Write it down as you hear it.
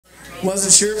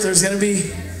Wasn't sure if there's going to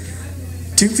be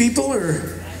 2 people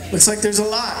or looks like there's a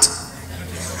lot.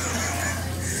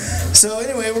 So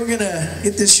anyway, we're going to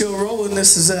get this show rolling.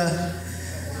 This is,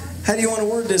 how do you want to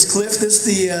word this, Cliff? This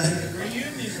is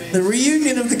the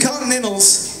reunion of the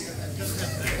Continentals.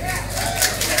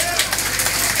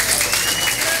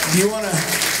 Do you want to,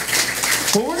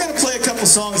 well, we're going to play a couple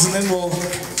songs and then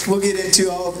we'll get into,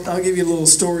 I'll give you a little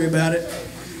story about it.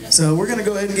 So we're going to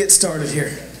go ahead and get started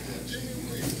here.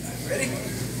 Ready?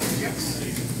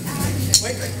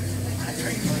 Wait.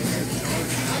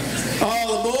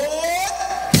 All aboard!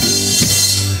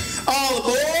 All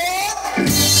aboard!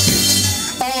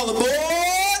 All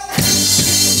aboard!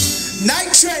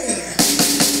 Night train!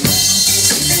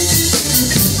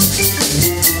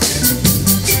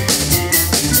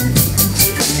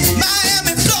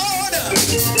 Miami, Florida,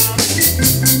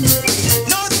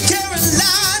 North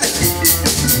Carolina,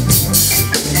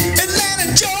 Atlanta,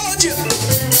 Georgia,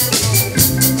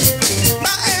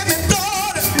 Miami,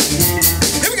 Florida.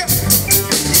 Here we go.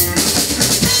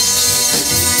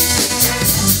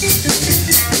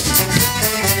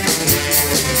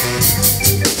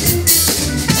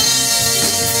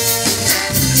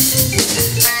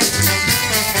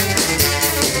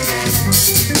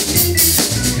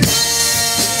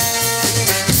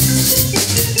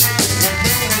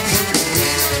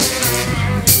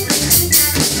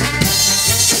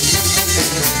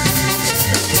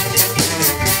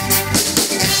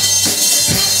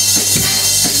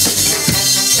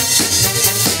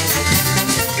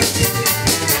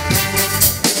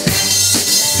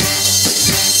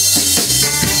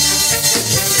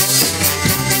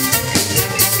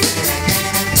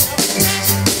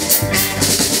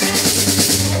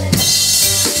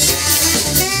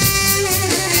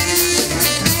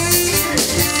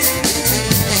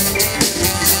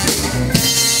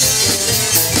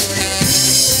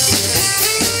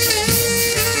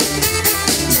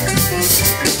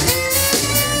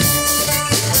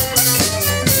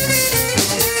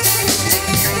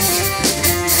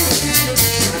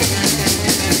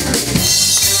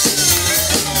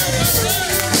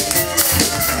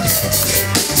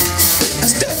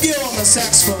 That's Gill on the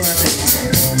saxophone, I think.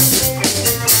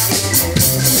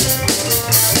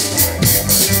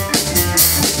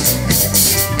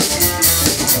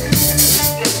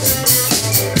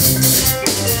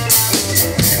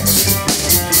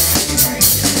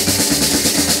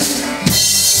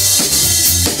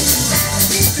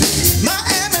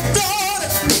 Miami, Florida,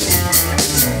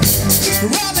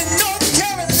 Raleigh, North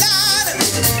Carolina,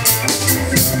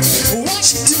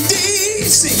 Washington,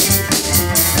 D.C.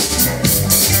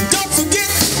 Don't forget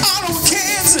Ottawa,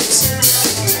 Kansas.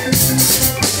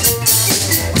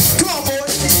 Come on, boy.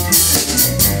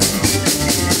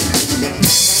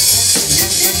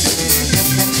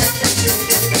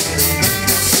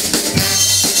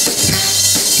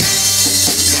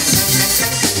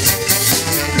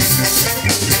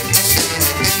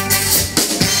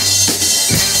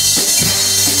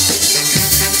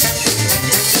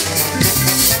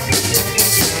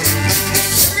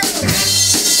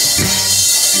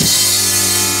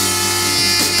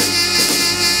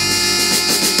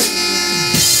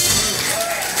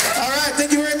 All right,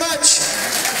 thank you very much.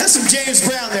 That's some James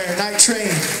Brown there, Night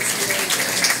Train.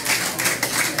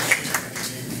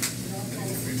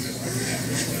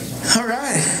 All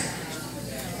right.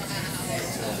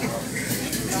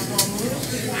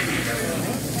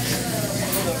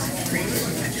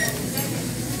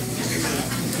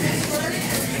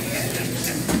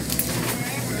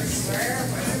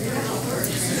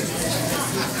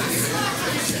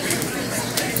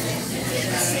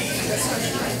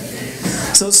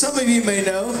 So some of you may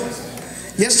know,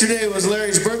 yesterday was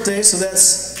Larry's birthday, so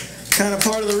that's kind of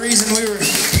part of the reason we were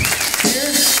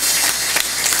here.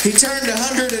 He turned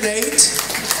 108,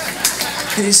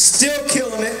 and he's still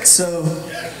killing it, so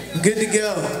good to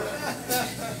go.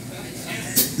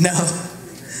 No.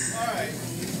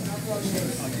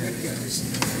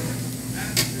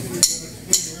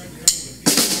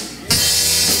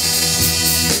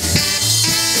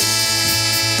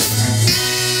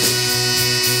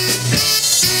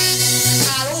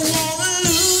 I don't wanna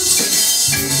lose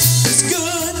this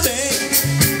good thing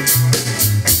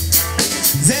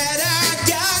that I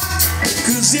got,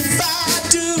 'cause if I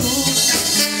do,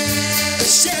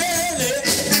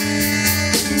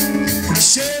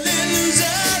 surely lose a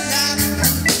lot.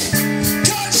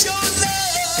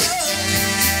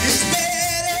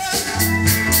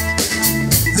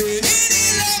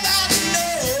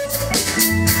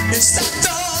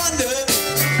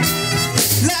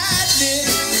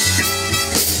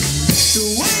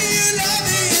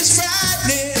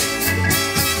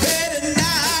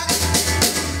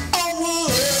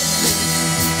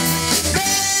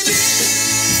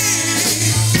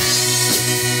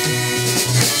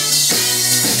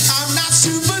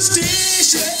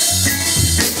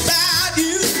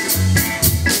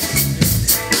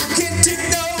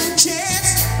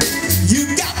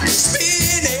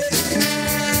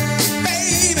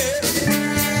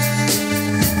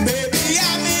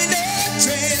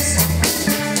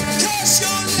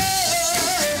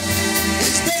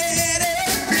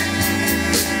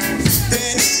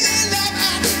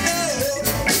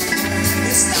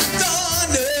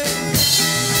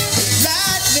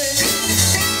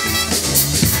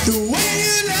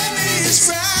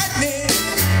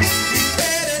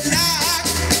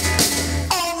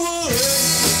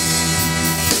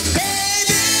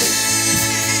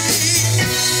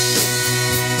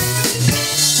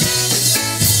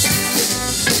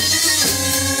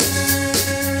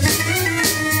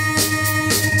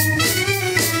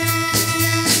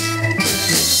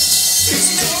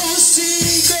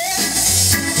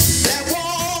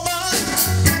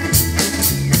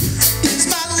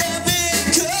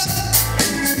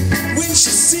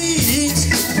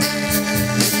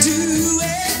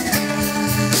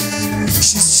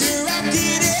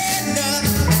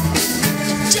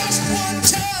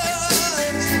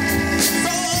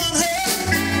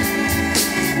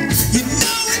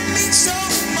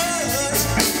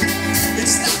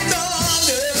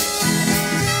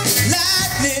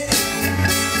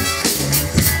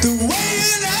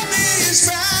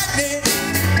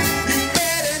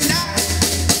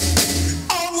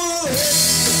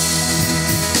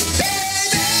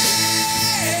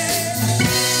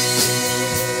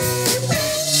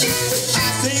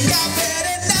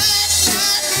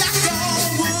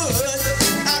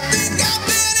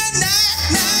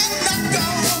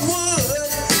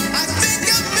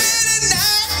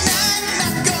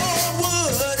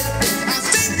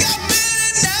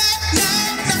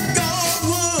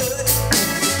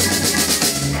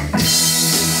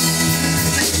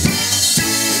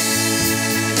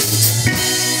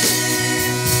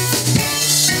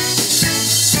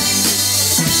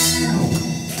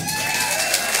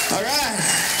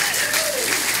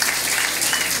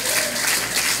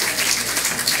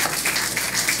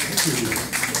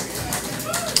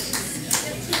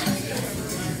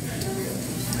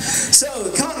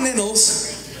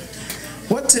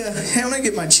 I'm gonna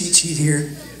get my cheat sheet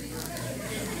here.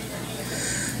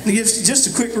 I'm gonna give just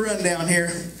a quick rundown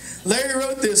here. Larry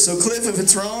wrote this, so Cliff, if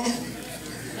it's wrong,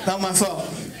 not my fault.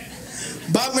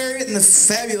 Bob Marriott and the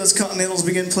Fabulous Continentals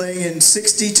began playing in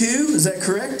 '62. Is that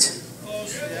correct?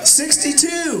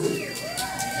 62.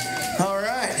 All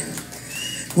right.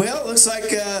 Well, it looks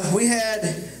like we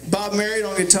had Bob Marriott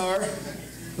on guitar,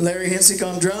 Larry Hensiek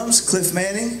on drums, Cliff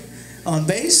Manning on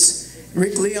bass,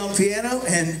 Rick Lee on piano,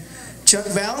 and Chuck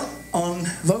Vallent on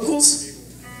vocals.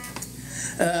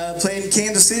 Played in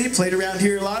Kansas City, played around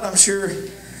here a lot. I'm sure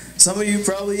some of you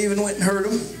probably even went and heard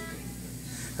them.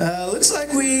 Looks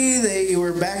like they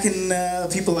were backing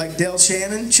people like Del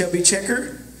Shannon, Chubby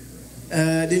Checker.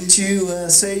 Didn't you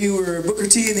say you were Booker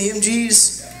T and the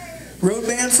MG's road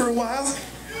band for a while?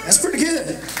 That's pretty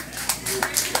good.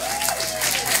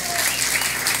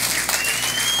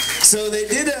 So they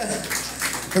did a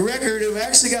record. We've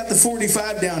actually got the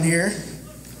 45 down here.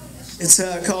 It's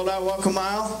called I Walk a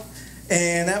Mile.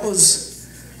 And that was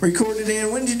recorded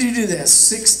in, when did you do that?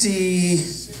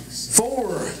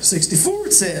 64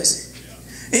 it says.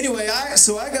 Anyway,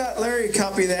 so I got Larry a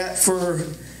copy of that for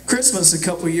Christmas a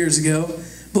couple years ago.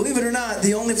 Believe it or not,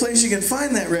 the only place you can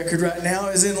find that record right now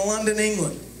is in London,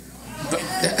 England.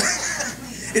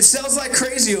 It sells like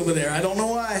crazy over there. I don't know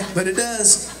why, but it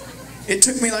does. It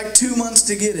took me like 2 months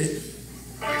to get it.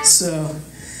 So,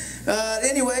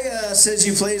 anyway, says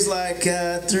you plays like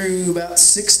through about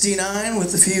 '69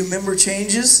 with a few member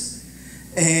changes.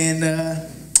 And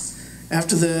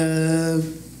after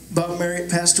Bob Marriott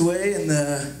passed away in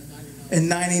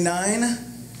 '99,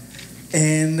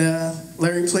 and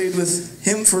Larry played with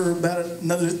him for about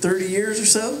another 30 years or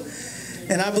so.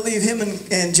 And I believe him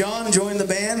and John joined the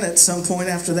band at some point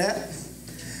after that.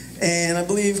 And I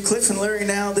believe Cliff and Larry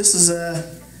now, this is,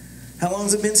 how long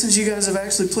has it been since you guys have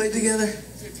actually played together?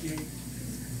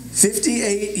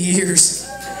 58 years.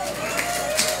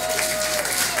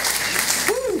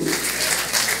 Woo!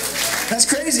 That's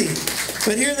crazy.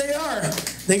 But here they are.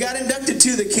 They got inducted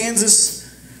to the Kansas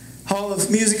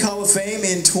Music Hall of Fame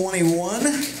in '21.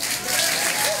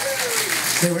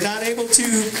 They were not able to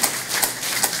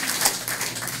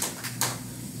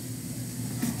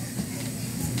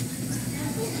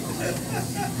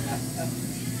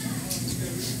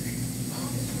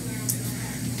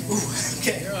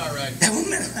okay. You're all right. That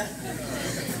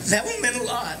one meant a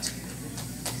lot.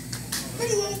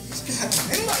 Meant a lot.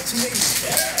 Meant a lot to me.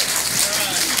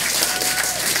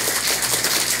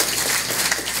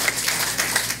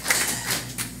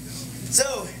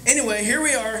 So, anyway, here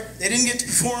we are. They didn't get to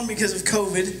perform because of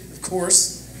COVID, of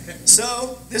course.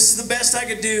 So, this is the best I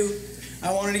could do.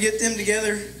 I wanted to get them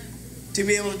together to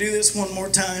be able to do this one more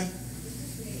time.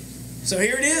 So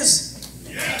here it is.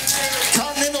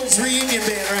 Continentals reunion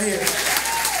band right here.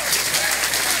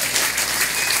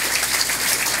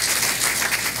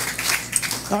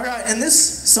 All right, and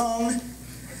this song,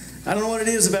 I don't know what it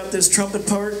is about this trumpet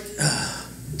part.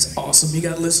 It's awesome. You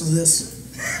got to listen to this.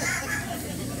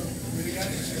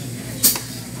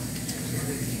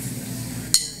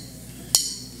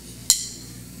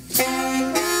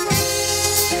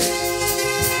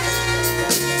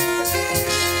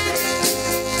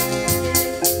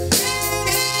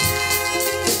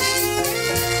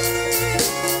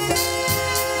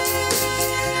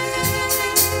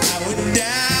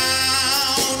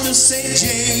 St.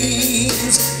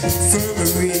 James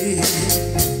Infirmary,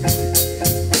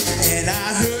 and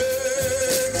I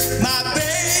heard my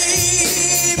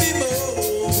baby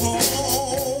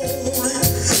moan,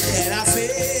 and I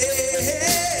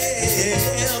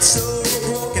felt so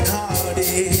broken hearted.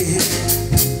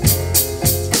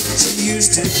 She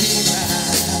used to be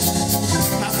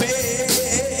my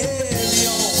baby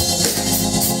on.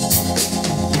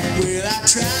 Well, I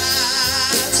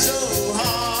tried so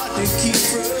hard to keep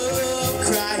from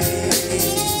crying.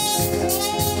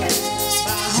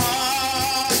 My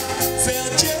heart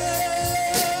felt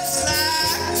just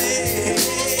like lead.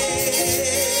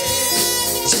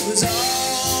 She was all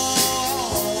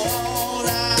I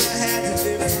had to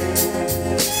live for.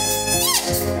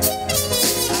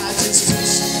 I just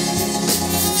wish she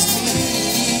was me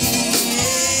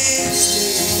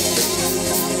instead.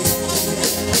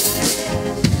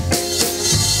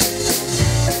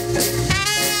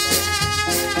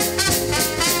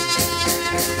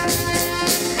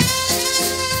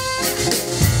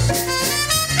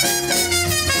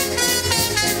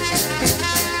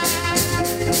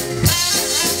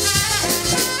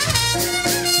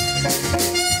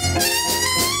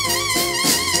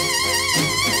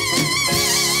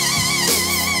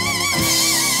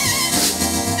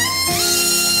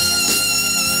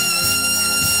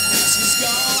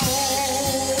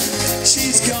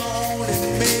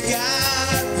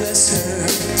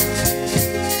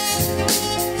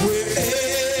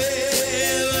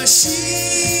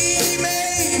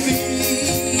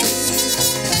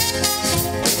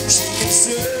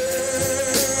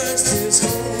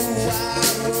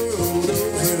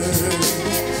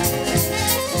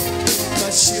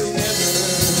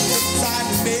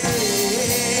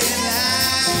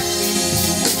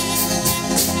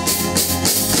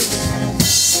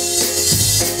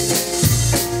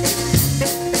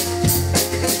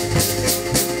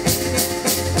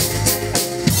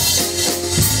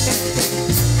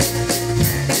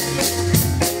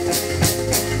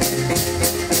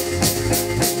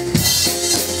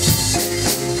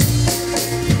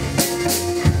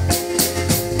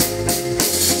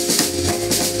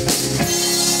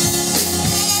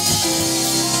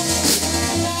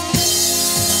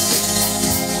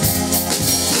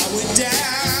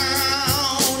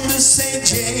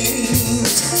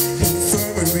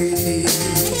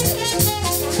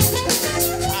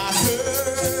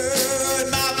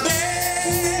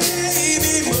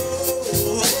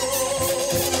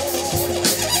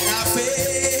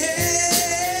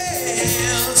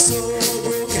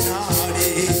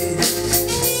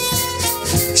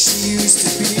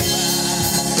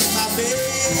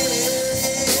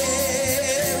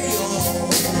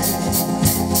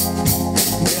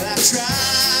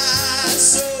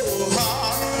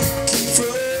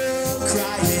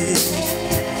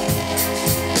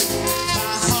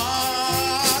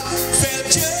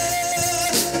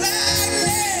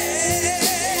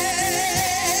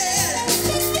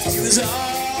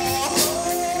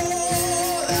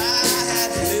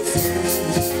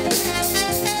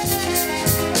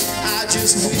 I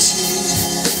just wish it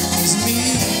was me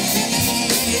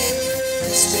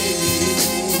instead.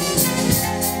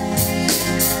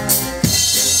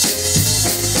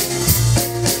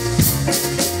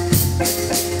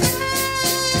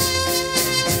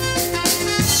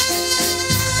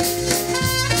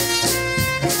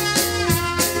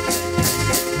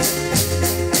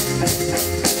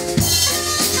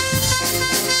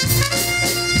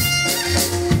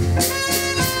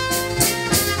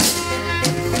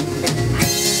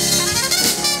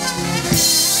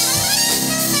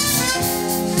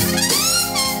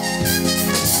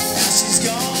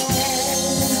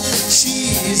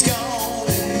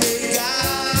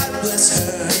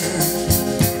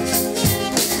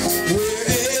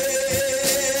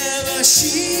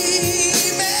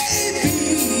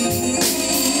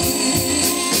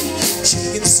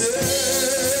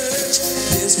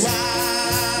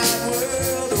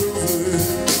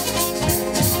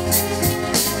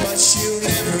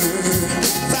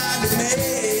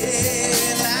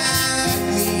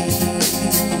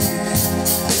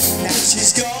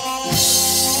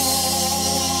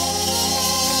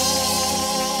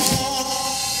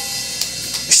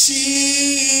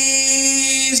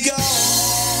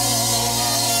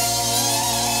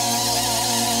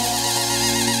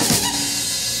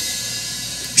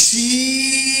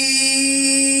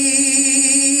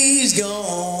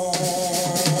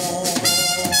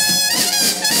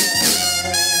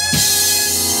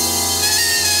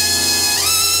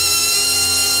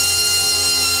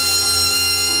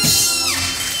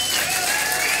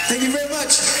 Thank you very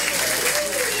much.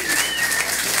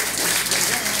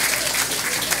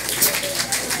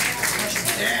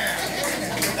 Yeah.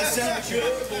 That sounds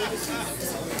good.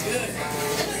 Good.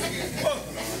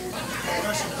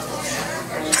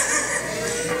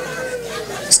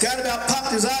 Scott about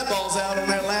popped his eyeballs out on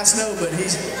that last note, but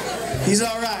he's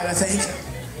all right, I think.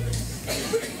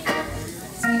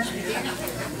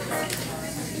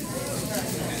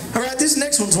 All right, this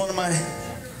next one's one of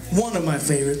my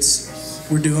favorites.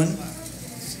 We're doing.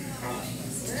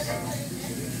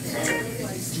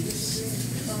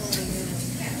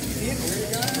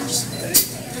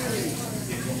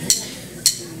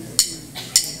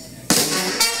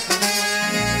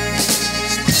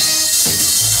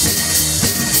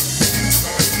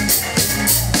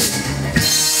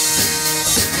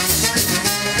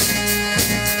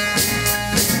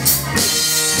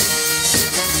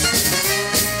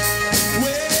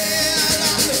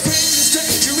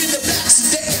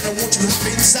 I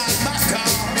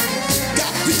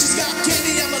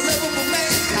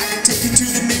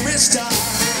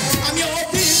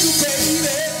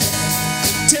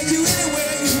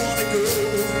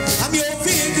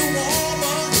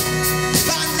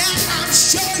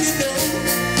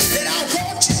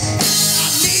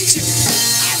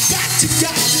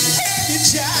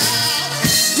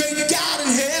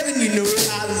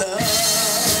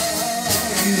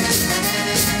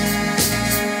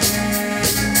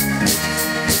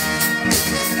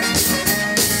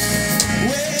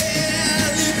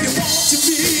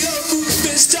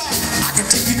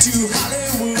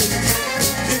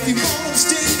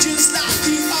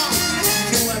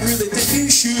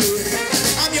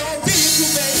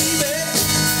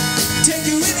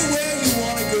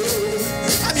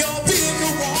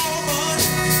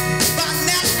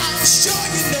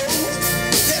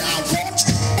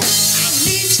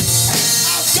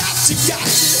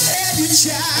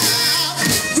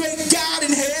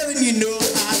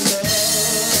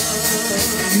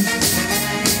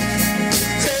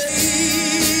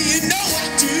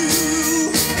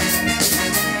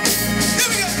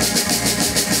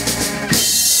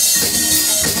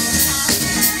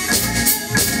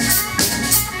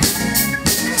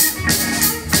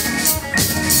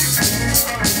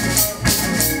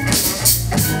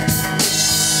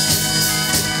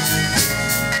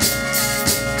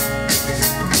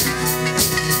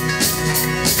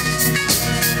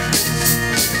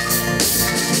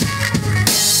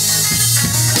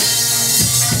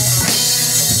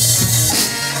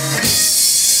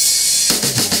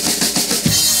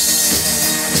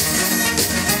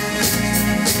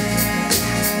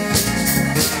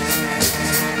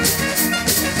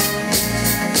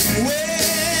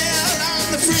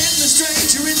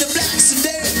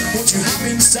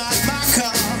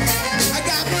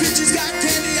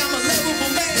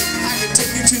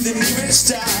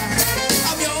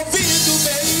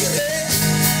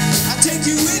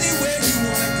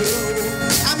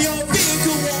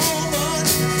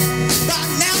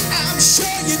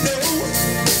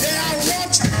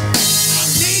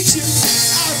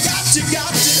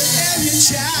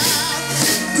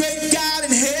Great God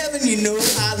in heaven, you know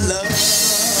I love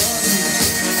you.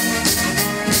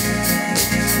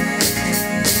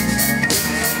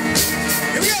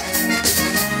 Here we go.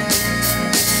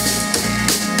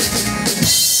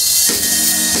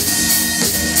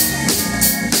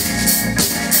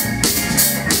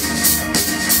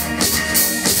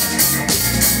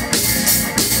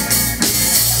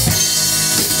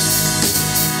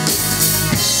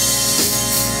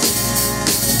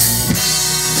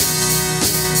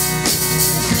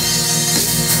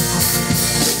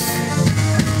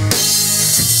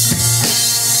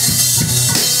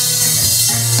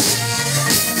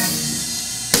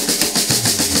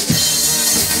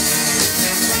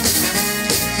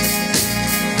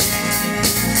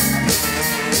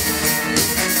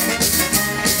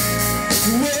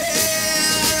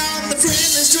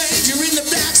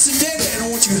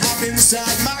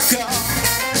 Inside my car,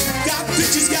 got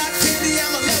pictures, got candy,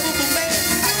 I'm a lovable man.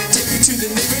 I can take you to the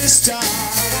nearest star.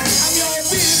 I'm your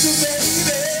vehicle,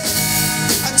 baby.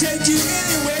 I'll take you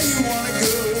anywhere you wanna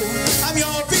go. I'm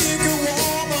your vehicle,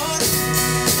 woman.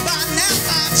 By now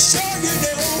I'm sure you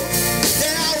know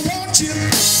that I want you,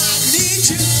 I need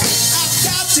you. I've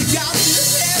got to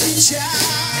every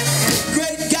child.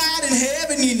 Great God in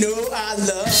heaven, you know I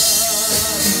love.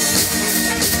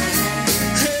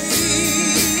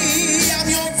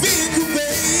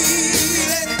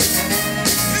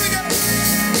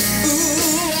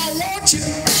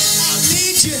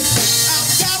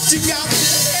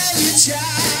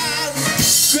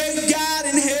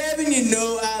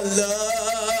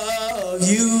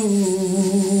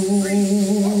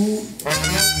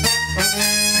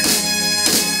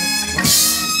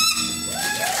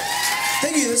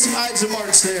 Some Ides of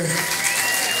March there.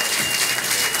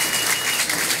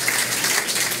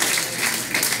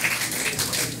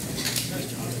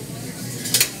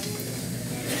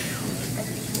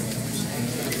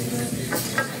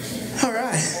 All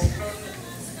right.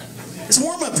 It's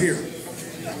warm up here.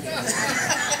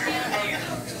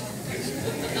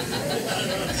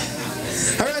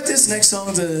 All right, this next song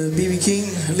is a B.B. King,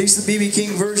 at least the B.B.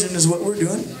 King version is what we're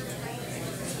doing.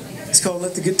 It's called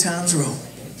Let the Good Times Roll.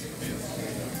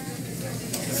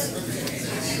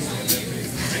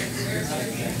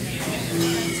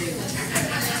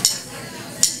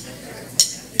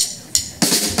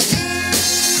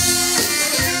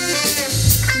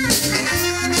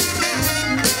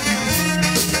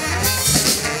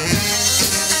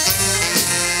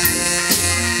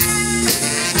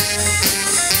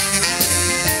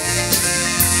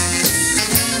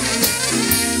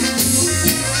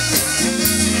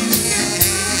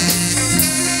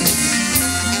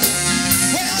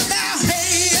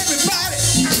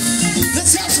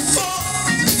 Let's have some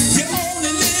fun.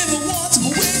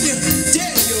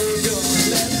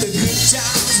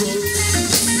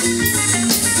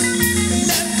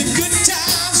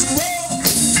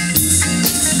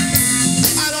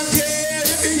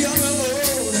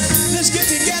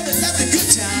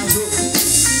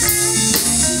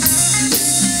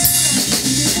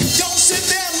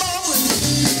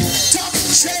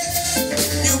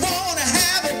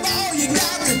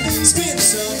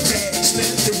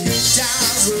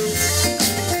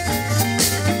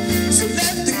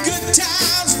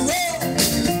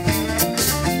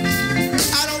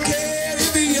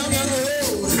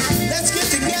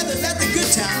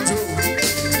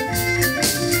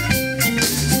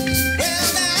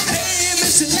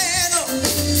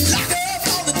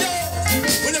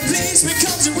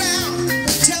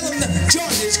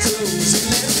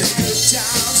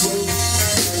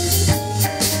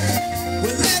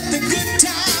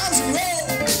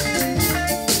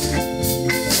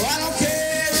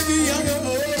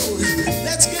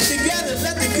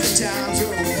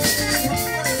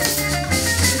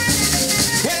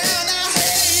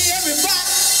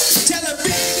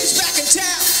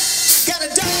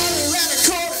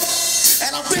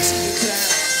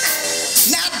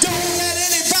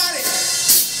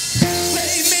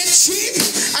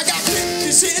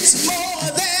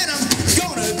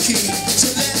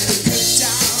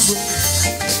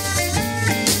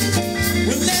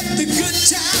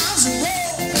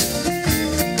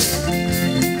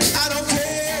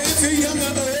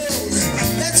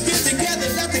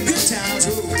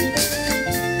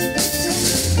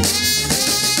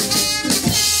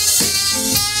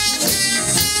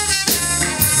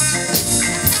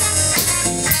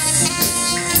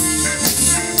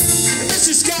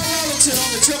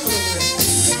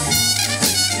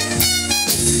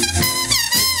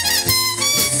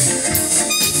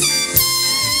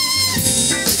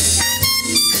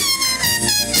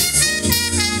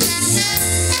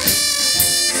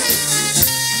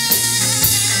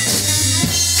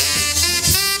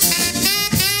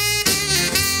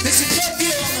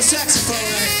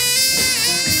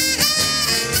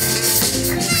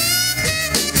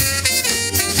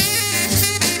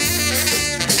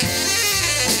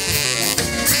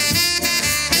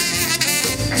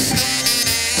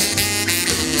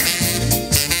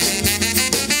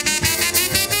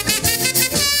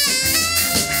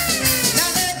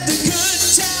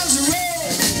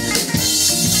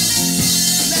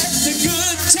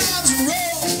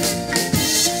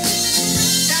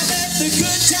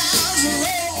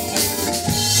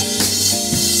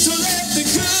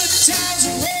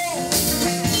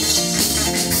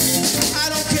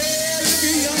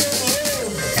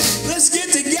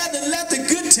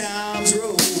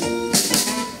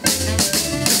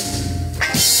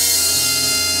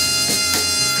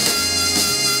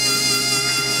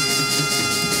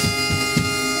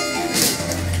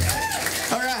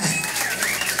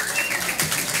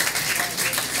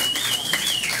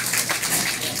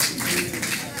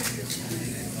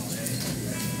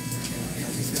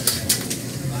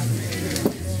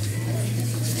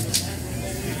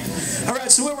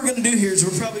 going to do here is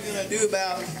we're probably going to do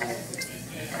about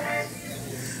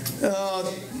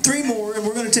 3 more, and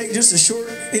we're going to take just a short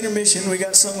intermission. We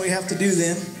got something we have to do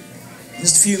then,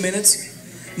 just a few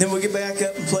minutes. And then we'll get back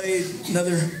up and play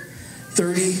another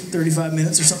 30, 35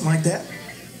 minutes or something like that.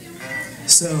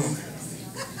 So,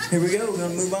 here we go. We're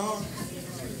going to move on.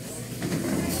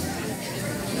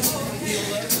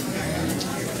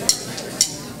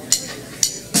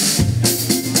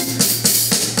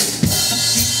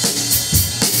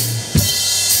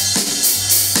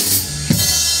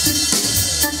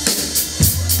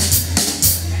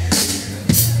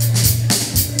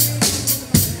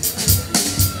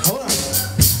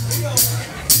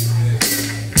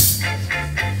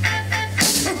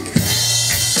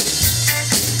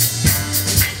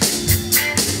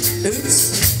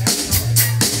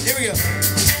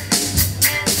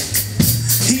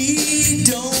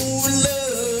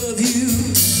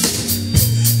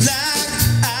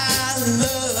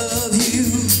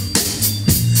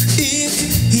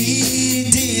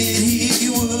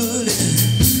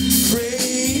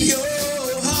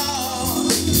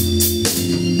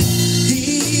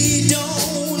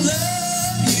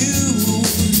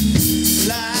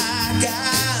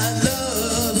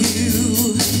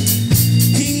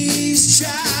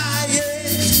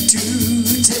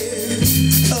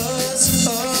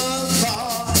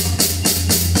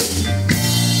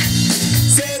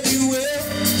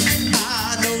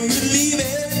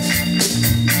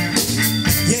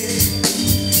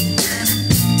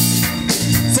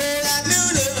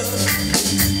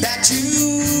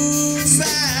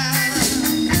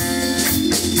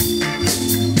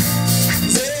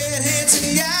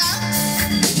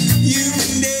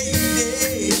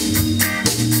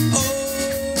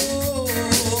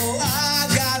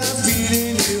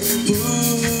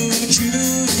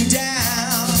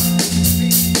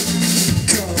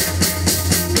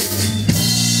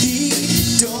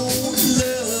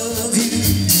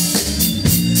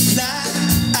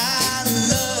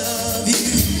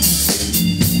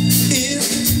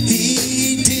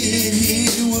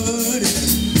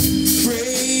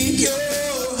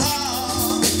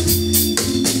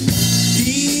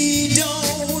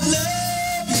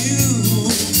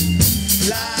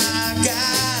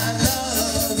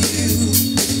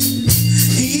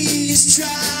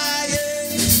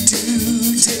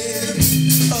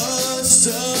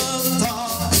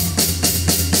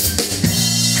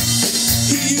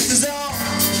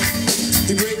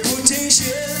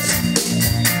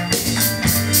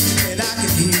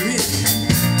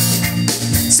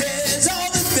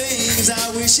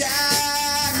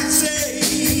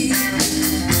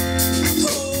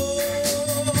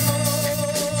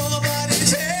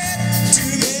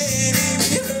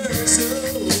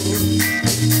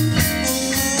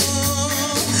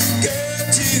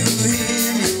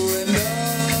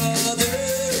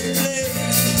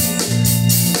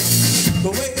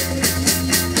 But wait.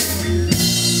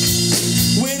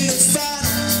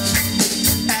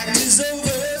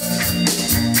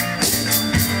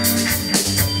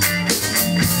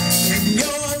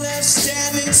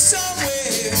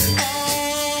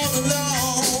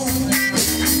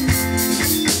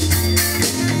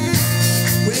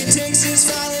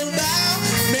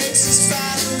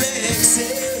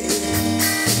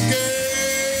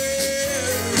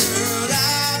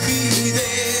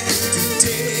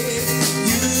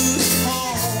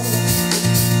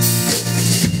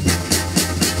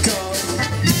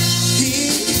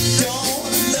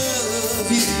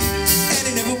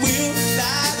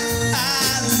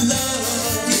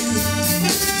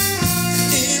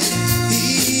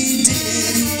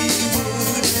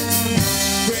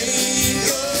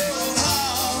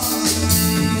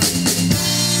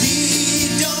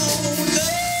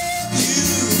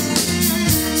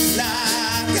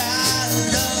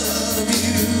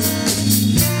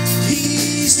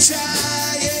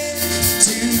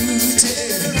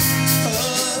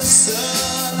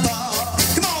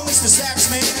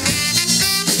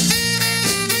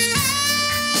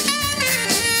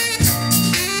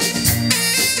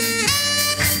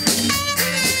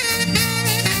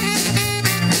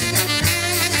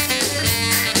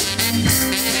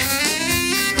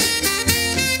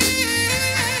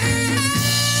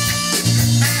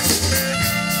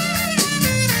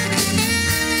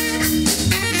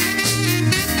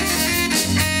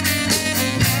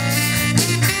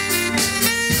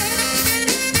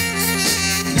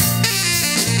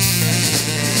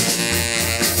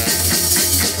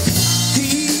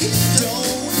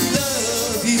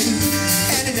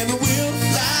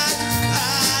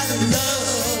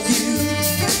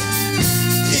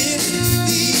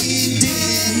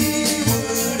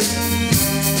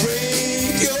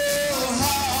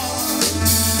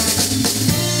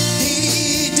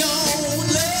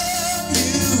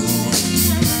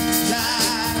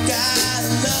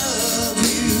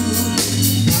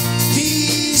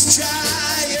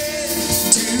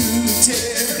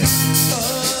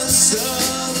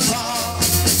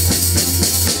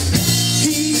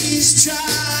 He's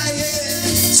trying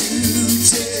to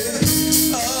tear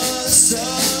us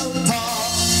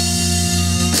apart.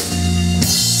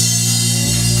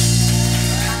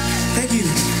 Thank you.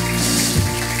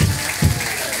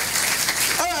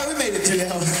 All right, we made it through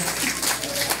that one.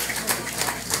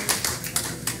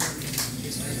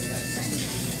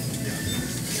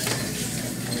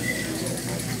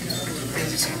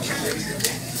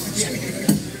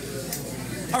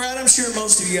 All right, I'm sure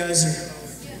most of you guys are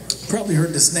probably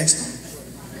heard this next one.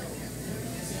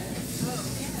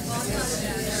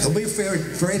 Don't be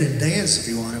afraid to dance if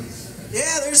you want to.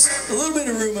 Yeah, there's a little bit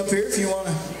of room up here if you want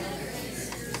to.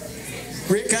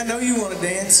 Rick, I know you want to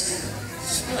dance.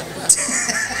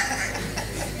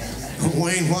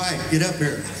 Wayne White, get up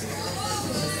here.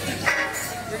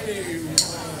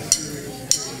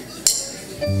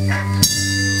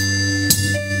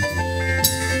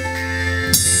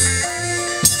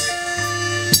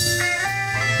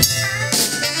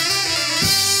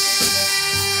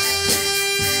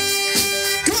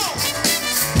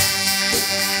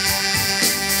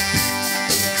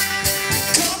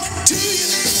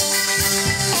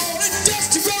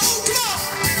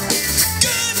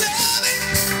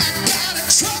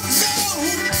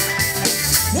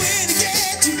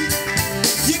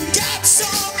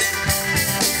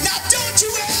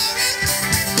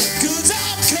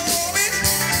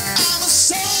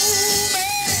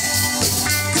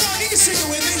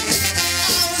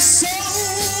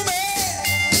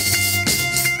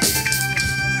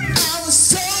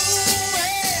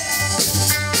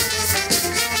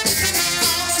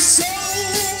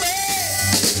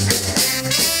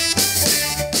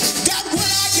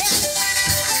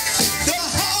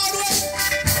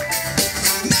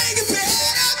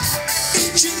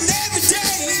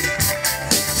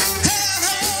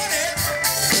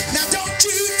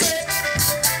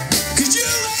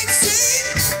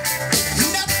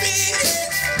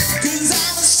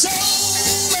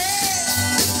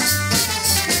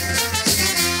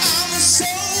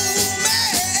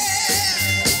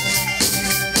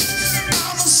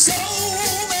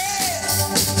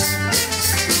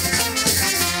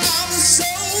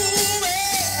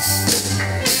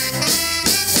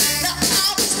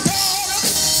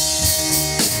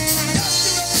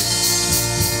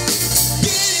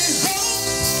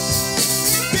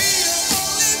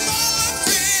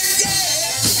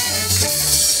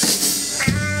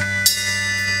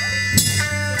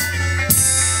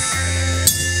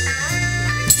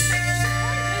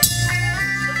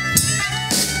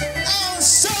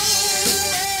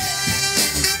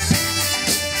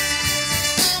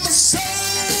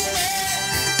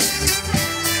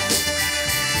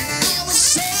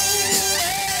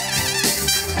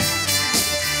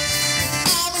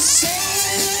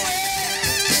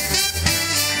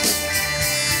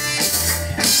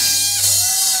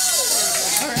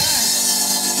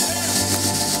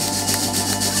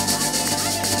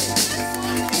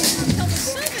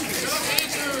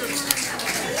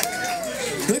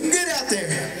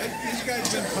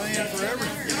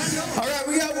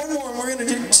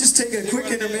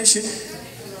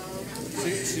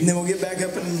 And then we'll get back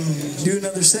up and do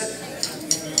another set.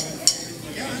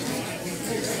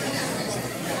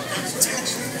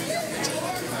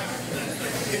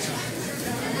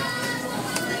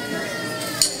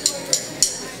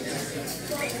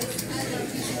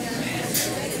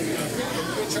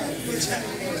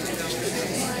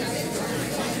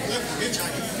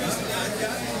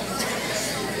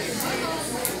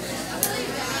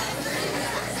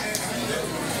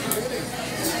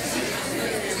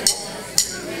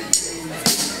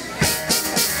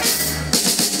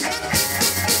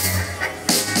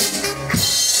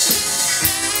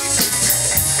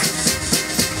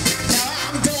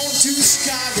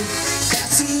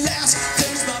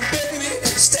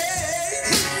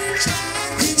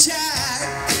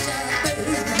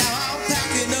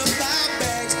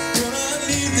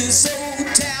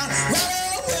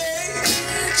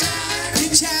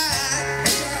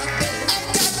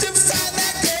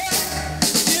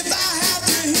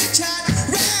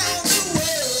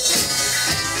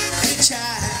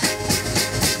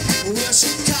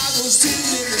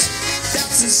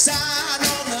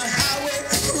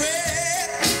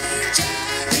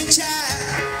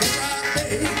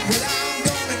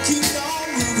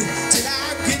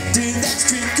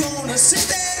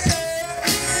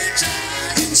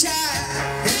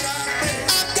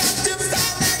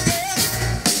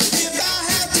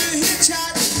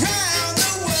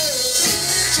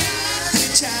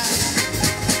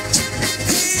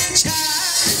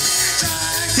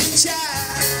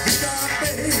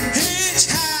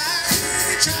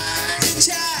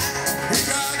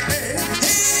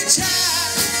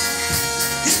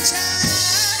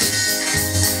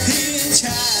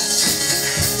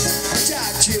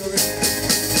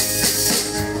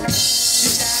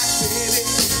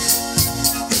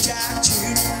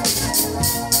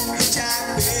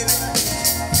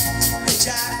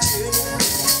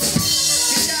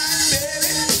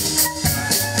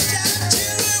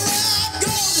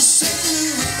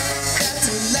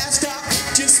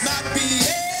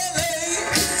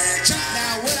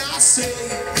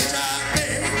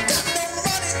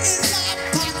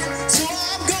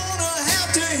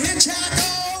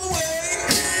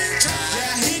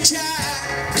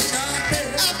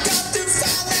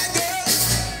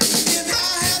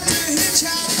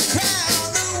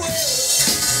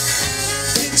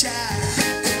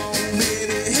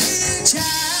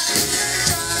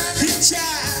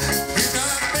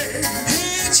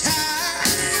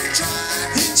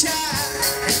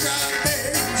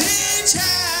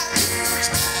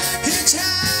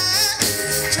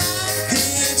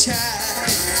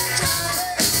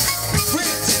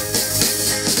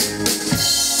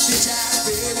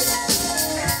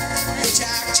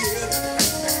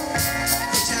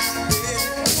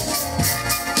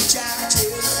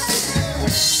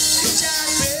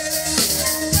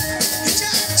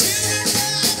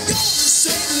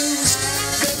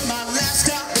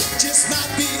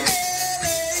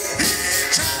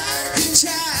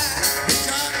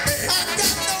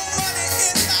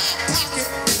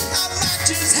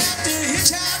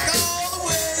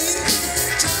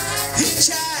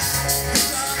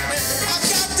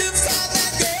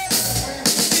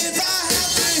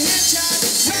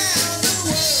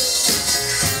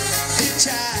 Hitch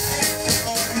Hike.